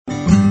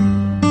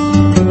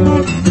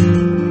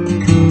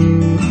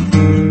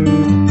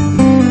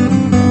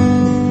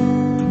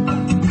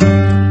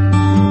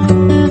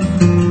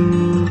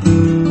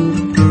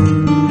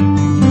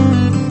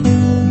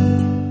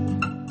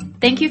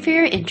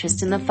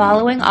interest in the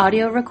following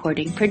audio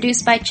recording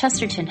produced by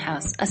Chesterton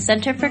House, a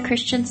Center for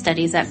Christian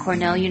Studies at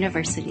Cornell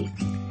University.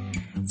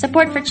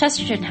 Support for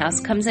Chesterton House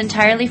comes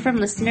entirely from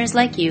listeners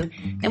like you,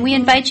 and we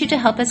invite you to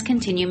help us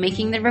continue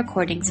making the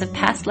recordings of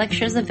past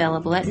lectures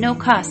available at no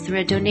cost through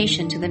a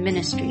donation to the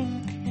ministry.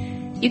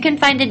 You can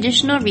find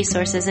additional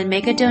resources and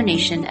make a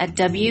donation at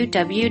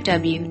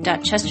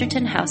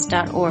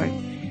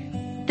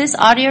www.chestertonhouse.org. This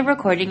audio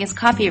recording is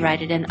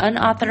copyrighted and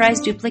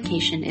unauthorized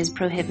duplication is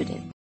prohibited.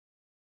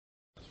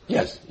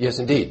 Yes,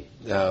 indeed.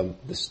 The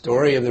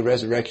story of the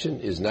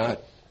resurrection is not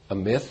a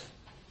myth.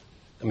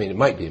 I mean, it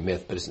might be a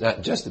myth, but it's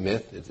not just a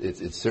myth.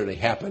 It's certainly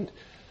happened.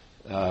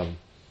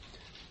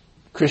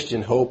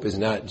 Christian hope is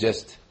not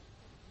just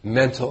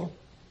mental,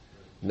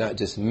 not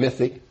just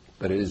mythic,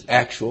 but it is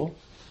actual.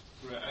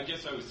 Right. I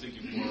guess I was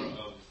thinking more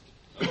of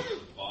the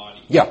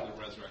body, yeah. The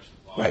resurrection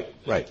of the body.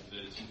 Right. That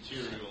it's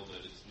material,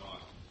 that it's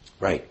not,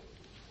 right.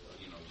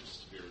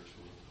 Just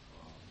spiritual.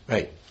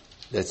 Right.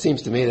 That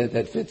seems to me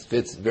that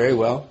fits very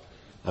well.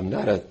 I'm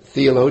not a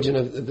theologian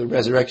of the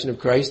resurrection of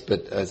Christ,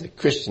 but as a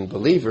Christian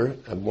believer,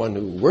 I'm one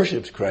who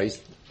worships Christ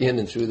in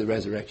and through the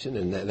resurrection,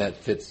 and that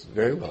fits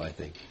very well, I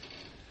think.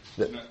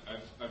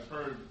 I've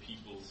heard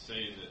people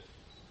say that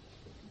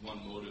one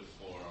motive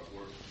for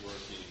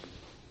working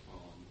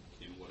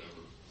in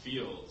whatever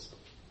fields,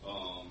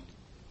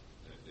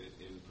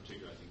 in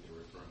particular, I think they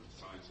were referring to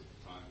science at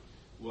the time,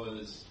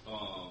 was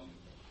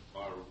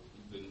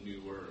the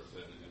new earth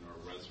and our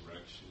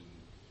resurrection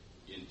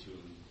into a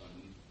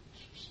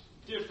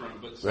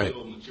different but still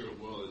right. material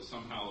world, is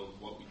somehow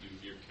what we do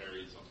here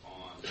carries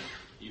on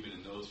even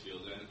in those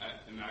fields.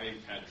 And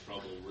I've had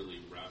trouble really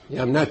wrapping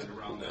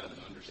around that and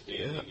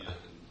understanding it and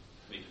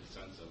making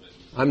sense of it.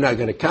 I'm not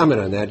going to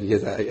comment on that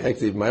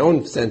because my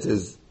own sense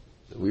is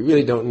we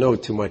really don't know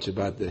too much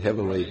about the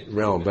heavenly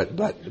realm, but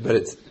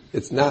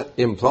it's not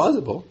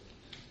implausible.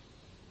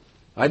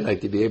 I'd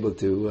like to be able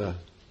to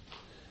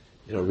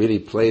really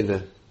play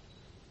the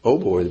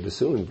oboe or the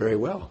bassoon very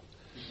well.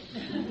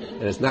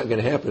 And it's not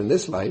going to happen in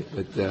this life,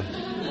 but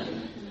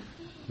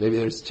maybe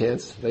there's a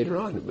chance later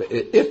on. But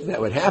if that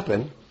would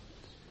happen,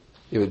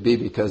 it would be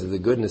because of the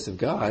goodness of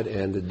God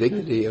and the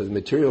dignity of the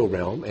material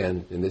realm,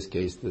 and in this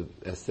case, the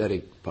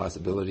aesthetic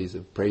possibilities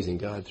of praising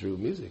God through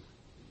music.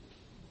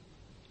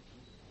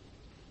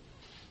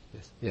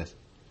 Yes.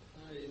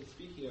 And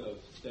speaking of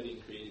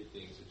studying created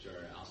things, which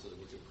are also the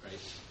work of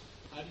Christ,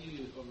 how do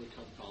you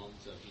overcome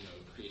problems of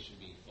creation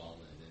being fallen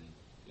and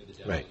the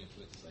devil right.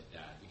 influences like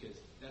that? Because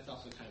that's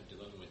also kind of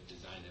dilemma with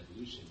design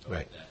evolution,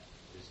 right. that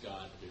there's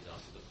God, but there's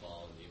also the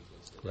fall and the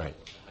influence of the right.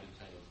 devil. So how do you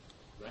kind of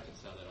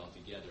reconcile that all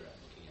together at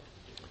looking at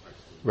different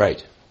parts of the world? Right.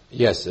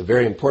 Yes, a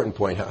very important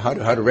point. How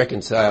to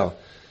reconcile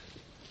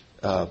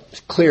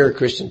clear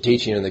Christian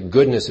teaching on the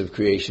goodness of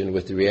creation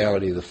with the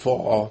reality of the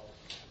fall,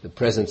 the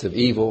presence of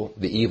evil,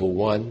 the evil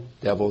one,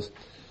 devils.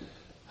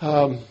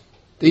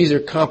 These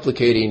are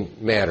complicating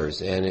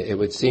matters, and it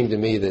would seem to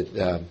me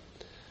that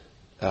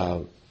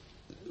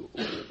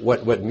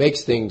what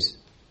makes things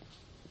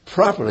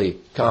properly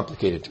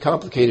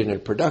complicated in a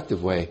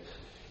productive way,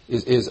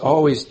 is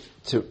always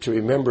to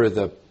remember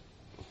the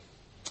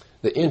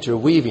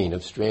interweaving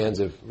of strands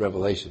of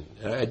revelation.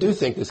 And I do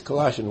think this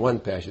Colossians 1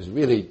 passage is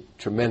really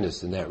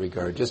tremendous in that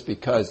regard, just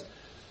because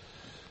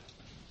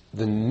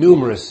the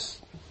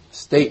numerous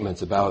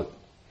statements about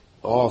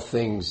all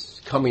things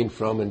coming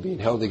from and being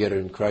held together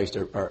in Christ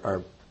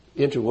are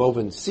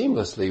interwoven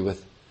seamlessly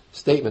with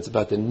statements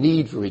about the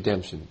need for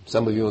redemption.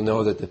 Some of you will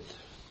know that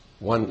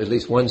at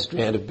least one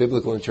strand of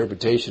biblical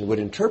interpretation would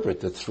interpret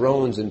the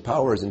thrones and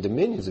powers and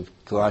dominions of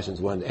Colossians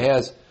 1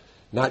 as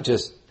not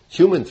just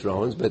human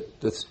thrones,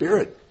 but the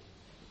spirit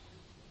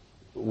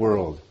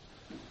world.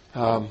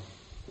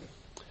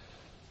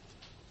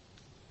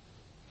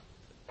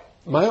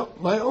 My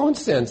own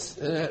sense,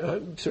 and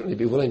I'd certainly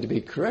be willing to be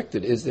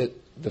corrected, is that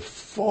the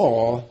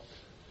fall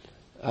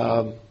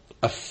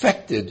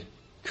affected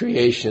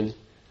creation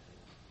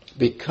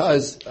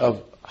because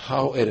of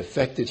how it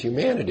affected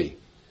humanity.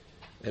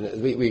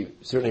 And we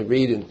certainly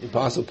read in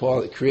Apostle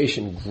Paul that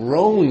creation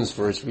groans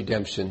for its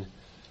redemption,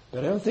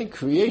 but I don't think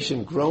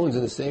creation groans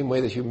in the same way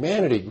that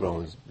humanity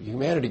groans.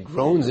 Humanity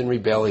groans in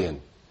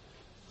rebellion.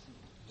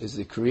 Is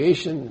the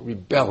creation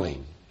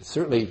rebelling? It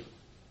certainly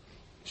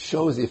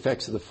shows the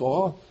effects of the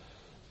fall.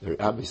 There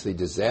are obviously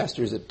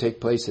disasters that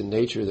take place in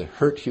nature that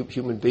hurt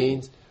human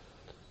beings,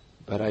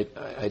 but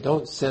I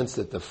don't sense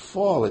that the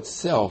fall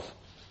itself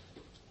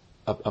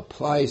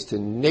applies to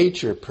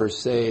nature per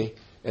se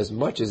as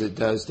much as it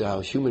does to how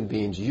human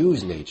beings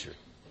use nature.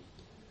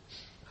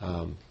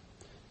 And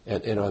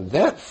on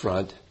that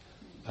front,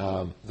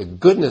 the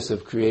goodness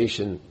of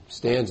creation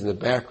stands in the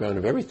background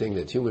of everything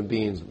that human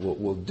beings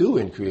will do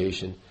in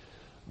creation,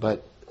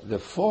 but the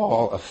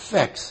fall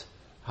affects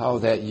how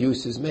that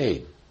use is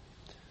made.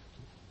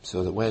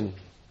 So that when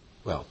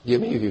the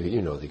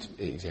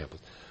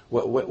examples.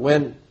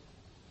 When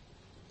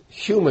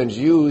humans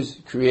use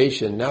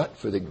creation not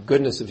for the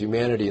goodness of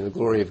humanity and the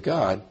glory of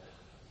God,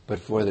 but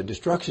for the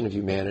destruction of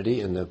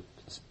humanity and the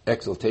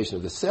exaltation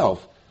of the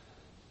self,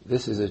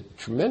 this is a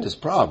tremendous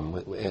problem,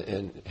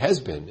 and has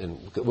been,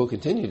 and will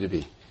continue to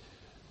be.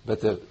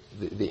 But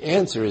the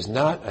answer is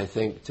not, I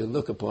think, to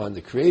look upon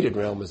the created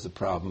realm as the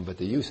problem, but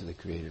the use of the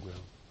created realm.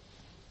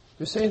 Do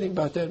you say anything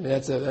about that? I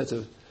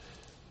mean,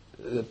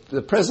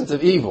 the presence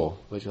of evil,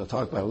 which I'll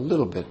talk about a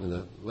little bit in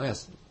the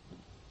last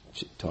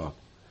talk.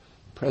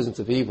 Presence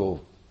of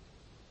evil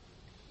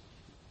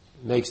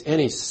makes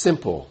any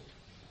simple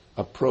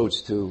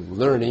approach to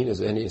learning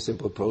as any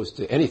simple approach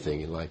to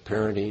anything in life,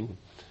 parenting,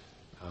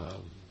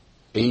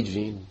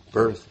 aging,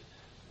 birth,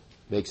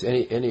 makes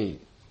any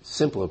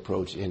simple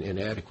approach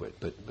inadequate.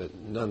 But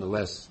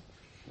nonetheless,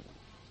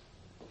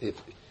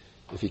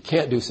 if you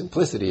can't do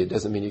simplicity, it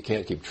doesn't mean you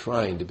can't keep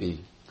trying to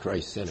be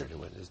Christ-centered in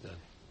what is done.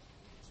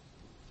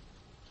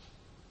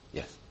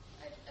 Yes?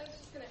 I was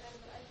just going to add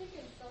that I think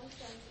in some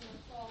sense in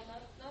the fall,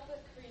 not that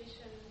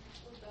creation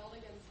rebelled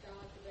against God,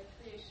 but that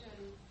creation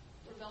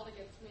rebelled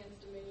against man's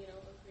dominion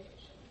over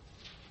creation.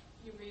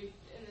 You read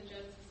in the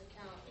Genesis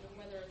account,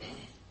 whether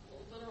it's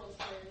literal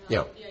story or not,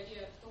 Yeah. the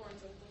idea of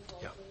thorns and thistles,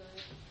 Yeah. and that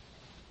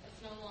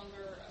it's no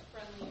longer a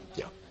friendly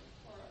environment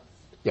for us.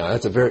 Yeah,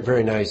 that's a very,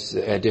 very nice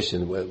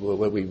addition.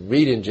 What we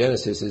read in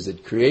Genesis is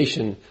that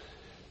creation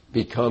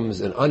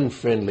becomes an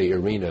unfriendly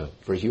arena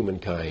for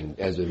humankind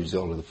as a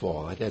result of the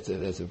fall. That's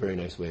a very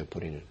nice way of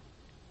putting it.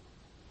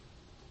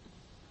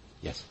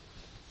 Yes?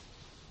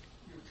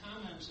 Your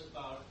comments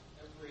about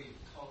every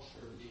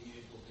culture being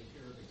able to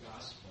hear the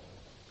gospel,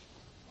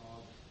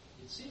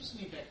 it seems to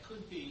me that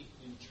could be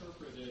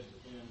interpreted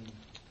in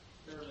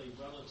fairly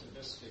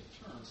relativistic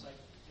terms. I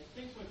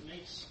think what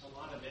makes a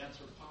lot of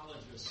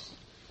anthropologists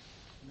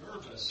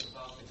nervous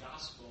about the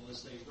gospel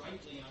is they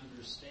rightly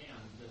understand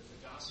that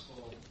the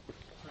gospel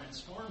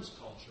transforms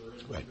culture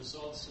and Right.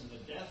 results in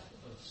the death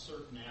of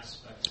certain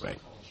aspects Right.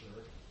 of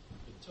culture.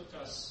 It took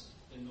us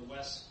in the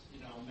West,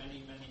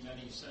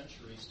 many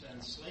centuries to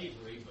end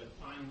slavery, but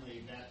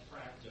finally that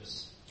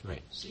practice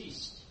Right.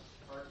 ceased,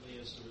 partly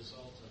as a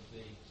result of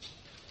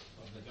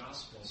the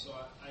gospel. So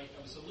I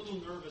was a little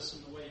nervous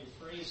in the way you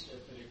phrased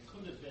it, that it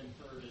could have been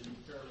heard in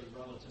fairly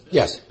relativistic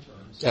Yes.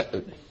 terms. I think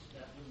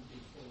that wouldn't be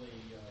fully...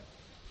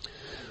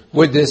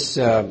 Would this,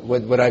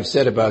 what I've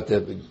said about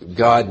the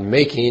God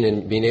making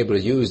and being able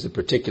to use the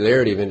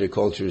particularity of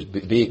intercultures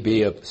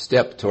be a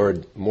step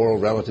toward moral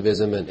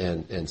relativism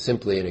and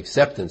simply an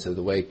acceptance of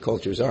the way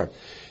cultures are?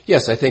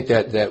 Yes, I think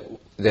that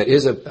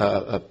is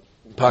a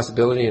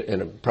possibility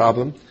and a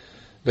problem.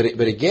 But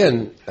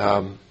again,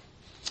 and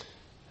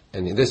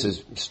this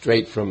is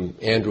straight from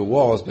Andrew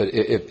Walls, but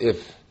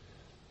if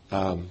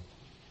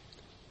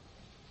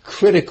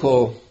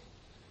critical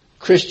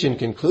Christian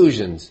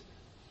conclusions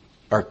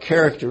are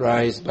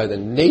characterized by the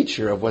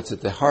nature of what's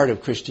at the heart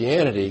of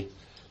Christianity,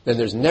 then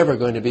there's never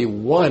going to be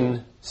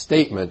one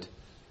statement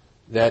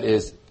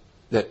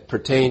that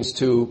pertains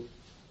to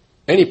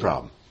any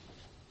problem,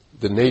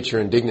 the nature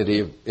and dignity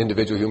of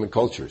individual human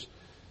cultures.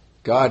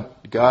 God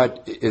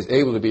is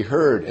able to be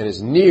heard and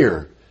is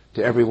near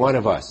to every one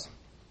of us.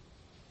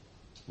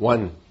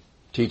 One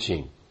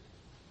teaching.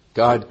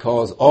 God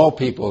calls all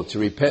people to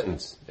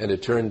repentance and to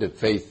turn to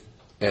faith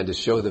and to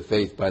show the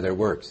faith by their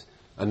works.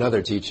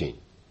 Another teaching.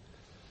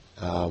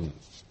 The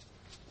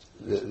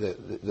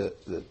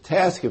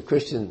task of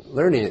Christian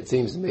learning, it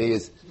seems to me,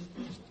 is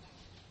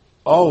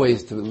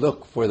always to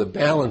look for the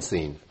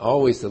balancing,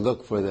 always to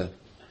look for the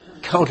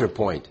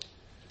counterpoint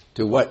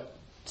to what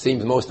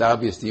seems most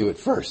obvious to you at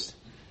first.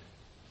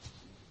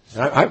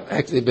 And I've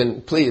actually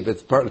been pleased,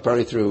 but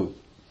partly through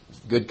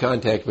good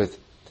contact with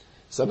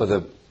some of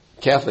the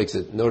Catholics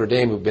at Notre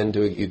Dame who've been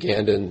to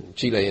Uganda and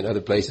Chile and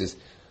other places.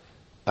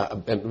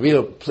 I'm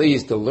real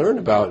pleased to learn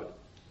about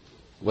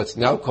what's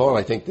now called,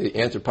 I think, the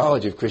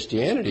anthropology of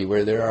Christianity,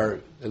 where there are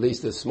at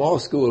least a small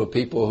school of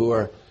people who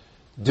are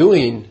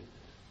doing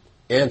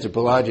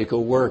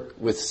anthropological work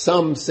with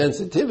some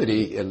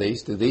sensitivity, at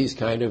least, to these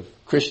kind of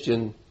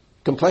Christian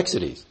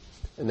complexities.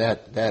 And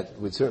that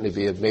would certainly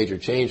be a major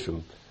change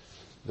from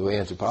the way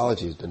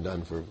anthropology has been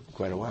done for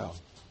quite a while.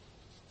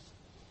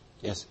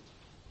 Yes?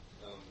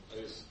 I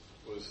just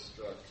was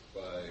struck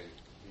by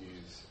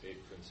these 8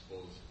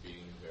 principles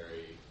being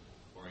very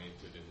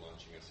oriented in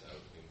launching us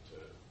out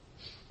into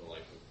the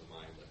life of the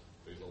mind.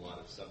 There's a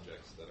lot of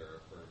subjects that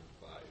are affirmed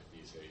by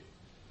these 8.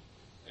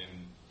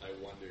 And I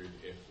wondered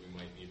if we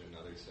might need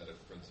another set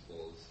of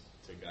principles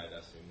to guide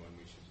us in when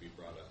we should be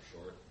brought up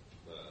short.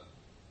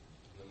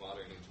 The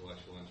modern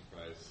intellectual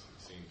enterprise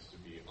seems to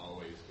be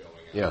always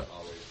going out,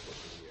 always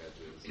pushing the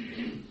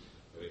edges.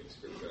 I think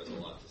Scripture has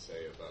a lot to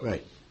say about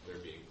there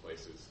being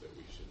places that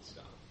we should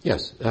stop.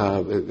 Yes,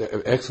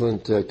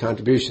 excellent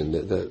contribution.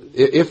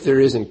 If there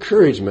is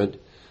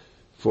encouragement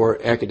for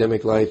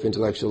academic life,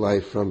 intellectual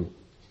life from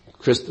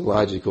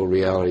Christological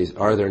realities,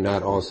 are there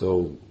not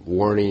also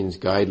warnings,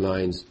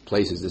 guidelines,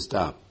 places to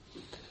stop?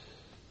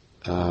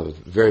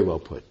 Very well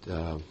put.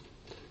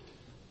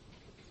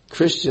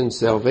 Christian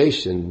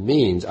salvation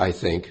means, I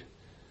think,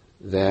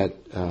 that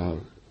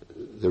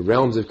the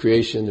realms of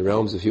creation, the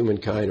realms of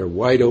humankind are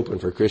wide open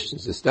for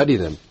Christians to study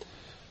them.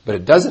 But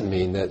it doesn't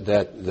mean that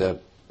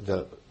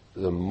the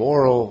the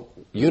moral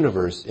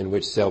universe in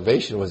which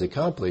salvation was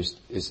accomplished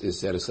is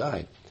set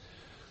aside.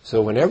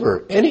 So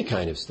whenever any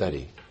kind of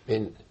study,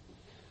 and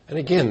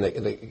again,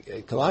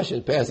 the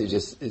Colossians passage,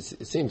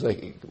 it seems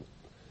like,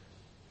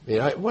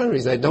 one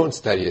reason I don't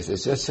study is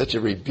it's just such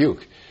a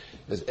rebuke.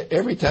 Because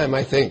every time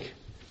I think,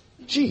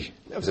 gee,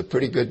 that was a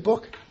pretty good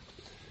book.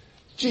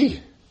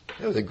 Gee,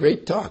 that was a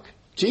great talk.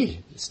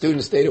 Gee, the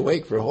students stayed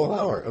awake for a whole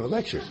hour of a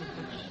lecture.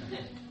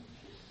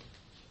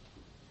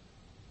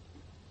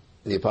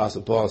 The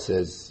Apostle Paul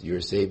says,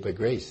 you're saved by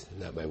grace,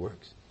 not by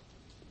works.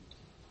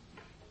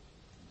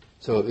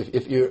 So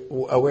if you're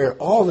aware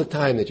all the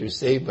time that you're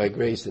saved by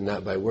grace and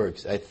not by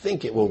works, I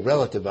think it will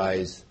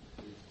relativize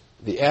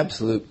the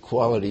absolute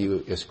quality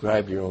you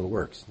ascribe to your own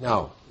works.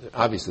 Now,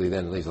 obviously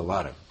then it leaves a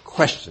lot of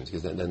questions,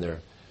 because then there,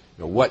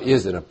 what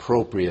is an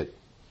appropriate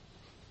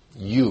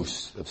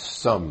use of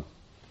some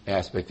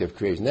aspect of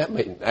creation? That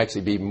might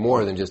actually be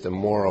more than just a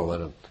moral,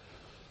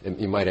 and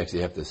you might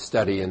actually have to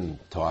study and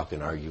talk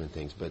and argue and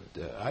things. But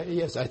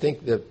I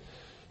think the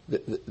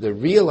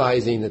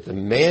realizing that the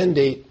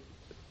mandate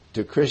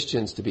to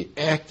Christians to be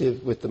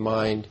active with the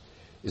mind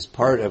is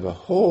part of a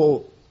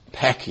whole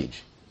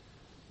package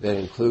that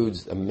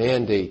includes a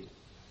mandate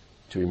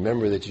to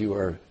remember that you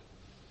are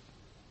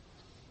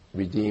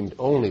redeemed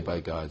only by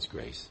God's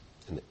grace.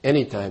 And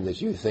any time that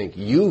you think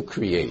you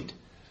create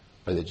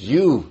or that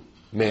you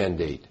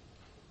mandate,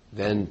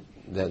 then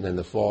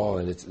the fall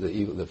and it's the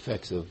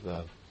effects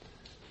of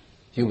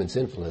human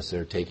sinfulness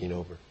are taking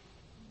over.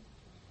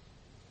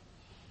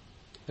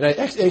 And I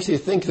actually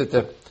think that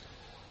the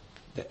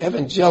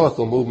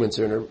evangelical movements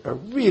are in a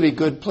really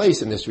good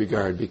place in this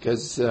regard,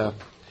 because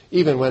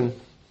even when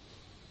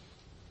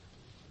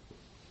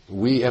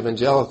we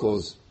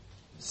evangelicals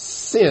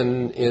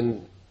sin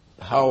in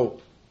how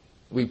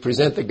we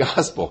present the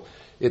gospel,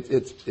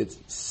 it's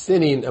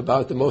sinning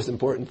about the most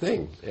important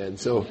thing. And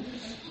so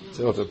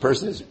if a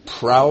person is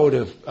proud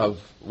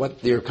of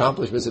what their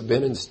accomplishments have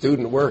been in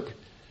student work,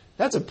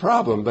 that's a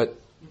problem, but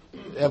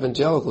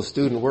evangelical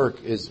student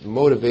work is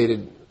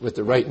motivated with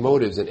the right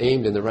motives and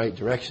aimed in the right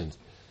directions.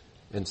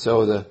 And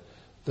so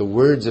the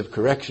words of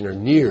correction are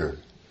near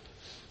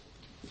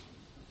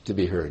to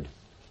be heard.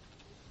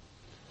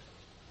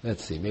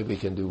 Let's see, maybe we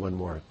can do one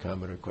more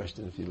comment or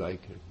question if you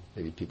like.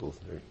 Maybe people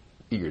are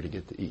eager to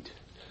get to eat.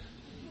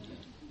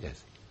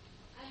 Yes.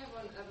 I have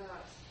one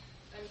about,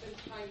 I've been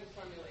trying to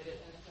formulate it,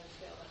 and if I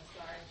fail, I'm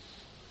sorry.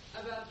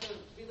 About the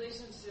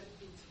relationship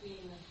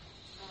between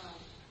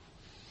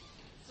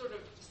sort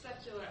of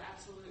secular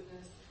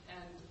absoluteness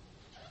and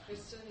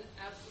Christian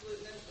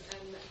absoluteness,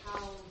 and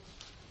how,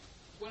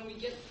 when we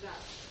get to that,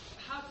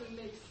 how to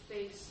make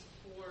space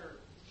for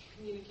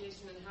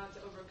communication and how to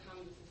overcome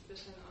the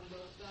suspicion on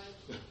both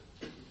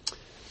sides.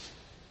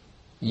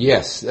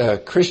 Yes,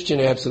 Christian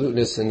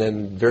absoluteness and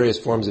then various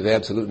forms of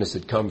absoluteness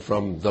that come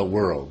from the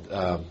world.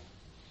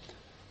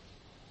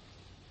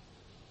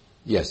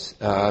 Yes,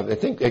 I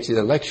think actually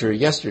the lecture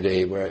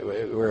yesterday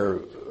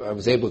where I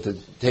was able to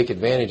take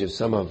advantage of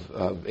some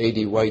of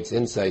A.D. White's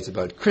insights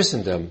about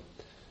Christendom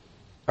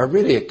are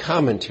really a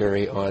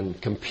commentary on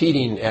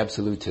competing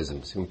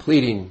absolutisms,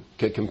 competing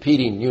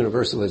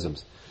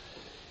universalisms.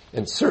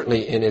 And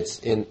certainly in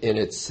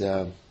its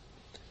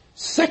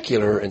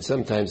secular and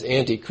sometimes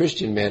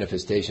anti-Christian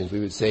manifestations, we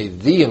would say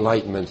the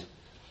Enlightenment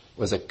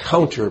was a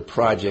counter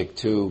project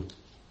to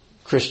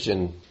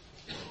Christian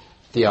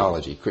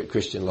theology,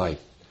 Christian life.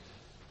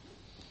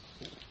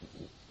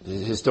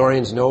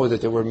 Historians know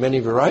that there were many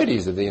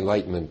varieties of the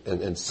Enlightenment,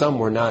 and some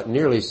were not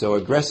nearly so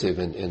aggressive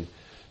in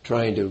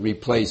trying to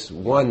replace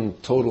one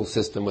total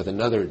system with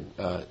another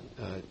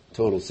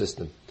total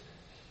system.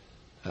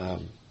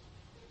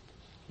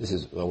 This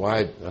is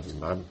why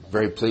I'm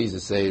very pleased to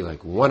say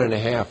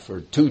 1.5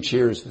 or 2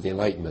 cheers for the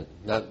Enlightenment.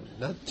 Not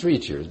 3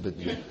 cheers, but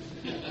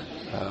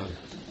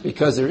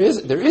because there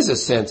is a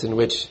sense in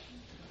which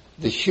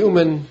the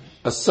human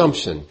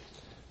assumption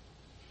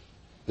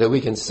that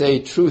we can say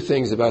true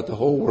things about the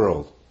whole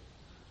world,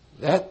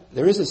 that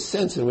there is a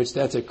sense in which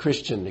that's a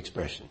Christian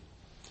expression.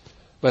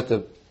 But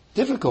the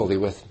difficulty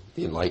with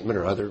the Enlightenment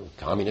or other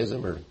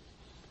communism or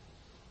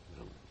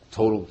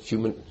total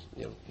human,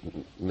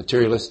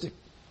 materialistic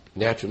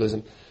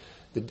naturalism,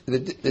 the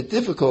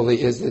difficulty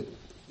is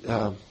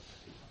that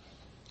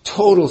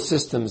total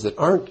systems that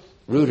aren't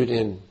rooted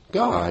in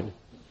God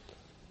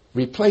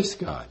replace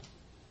God.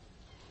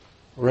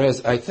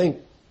 Whereas I think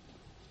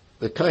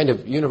the kind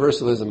of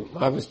universalism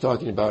I was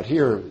talking about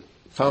here,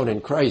 found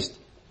in Christ,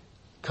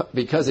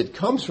 because it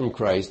comes from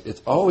Christ,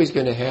 it's always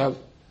going to have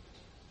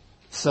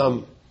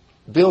some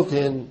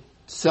built-in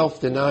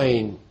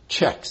self-denying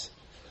checks.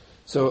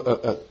 So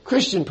a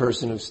Christian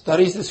person who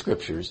studies the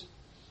Scriptures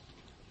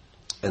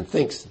and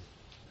thinks,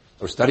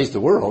 or studies the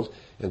world,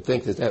 and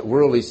thinks that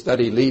worldly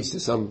study leads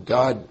to some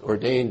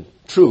God-ordained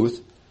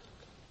truth,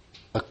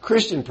 a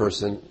Christian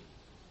person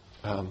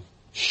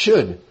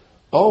should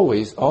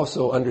always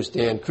also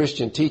understand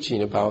Christian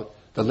teaching about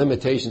the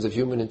limitations of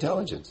human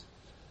intelligence.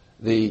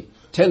 The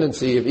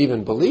tendency of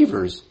even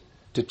believers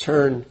to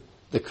turn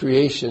the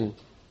creation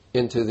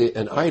into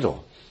an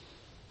idol.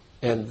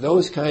 And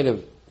those kind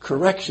of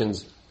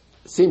corrections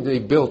seem to be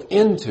built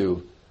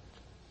into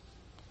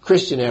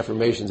Christian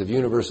affirmations of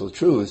universal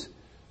truths,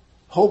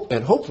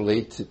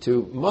 hopefully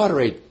to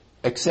moderate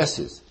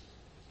excesses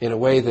in a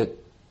way that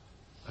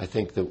I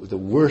think the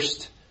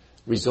worst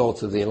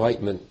results of the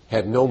Enlightenment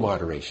had no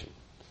moderation.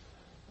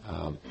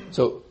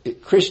 So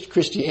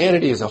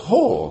Christianity as a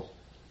whole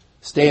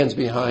stands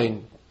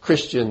behind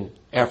Christian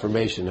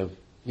affirmation of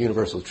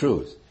universal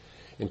truths.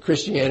 And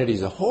Christianity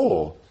as a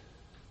whole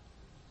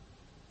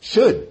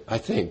should, I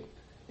think,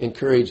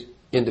 encourage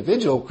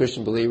individual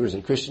Christian believers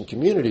and Christian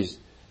communities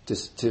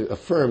to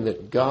affirm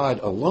that God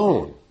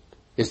alone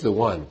is the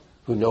one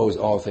who knows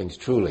all things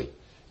truly.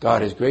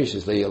 God has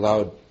graciously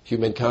allowed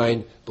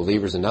humankind,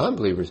 believers and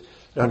non-believers,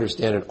 to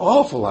understand an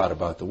awful lot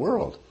about the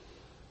world.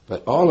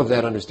 But all of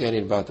that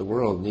understanding about the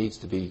world needs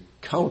to be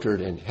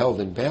countered and held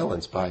in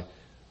balance by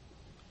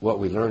what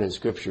we learn in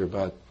Scripture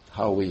about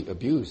how we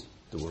abuse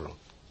the world.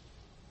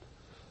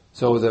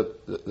 So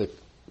the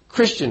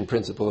Christian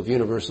principle of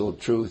universal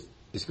truth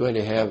is going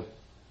to have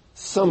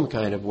some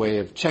kind of way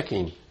of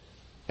checking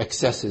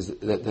excesses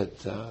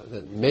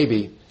that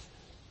maybe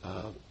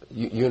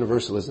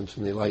universalisms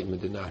from the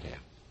Enlightenment did not have.